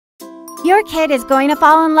Your kid is going to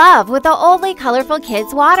fall in love with the Oldley Colorful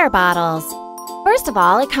Kids water bottles. First of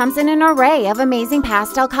all, it comes in an array of amazing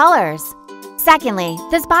pastel colors. Secondly,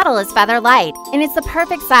 this bottle is feather light, and it's the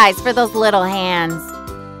perfect size for those little hands.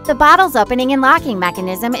 The bottle's opening and locking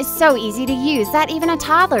mechanism is so easy to use that even a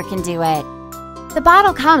toddler can do it. The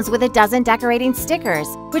bottle comes with a dozen decorating stickers,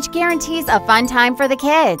 which guarantees a fun time for the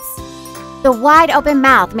kids. The wide open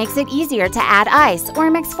mouth makes it easier to add ice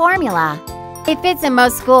or mix formula. It fits in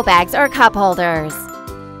most school bags or cup holders.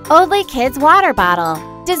 Oldley Kids Water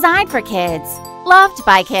Bottle, designed for kids, loved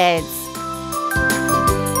by kids.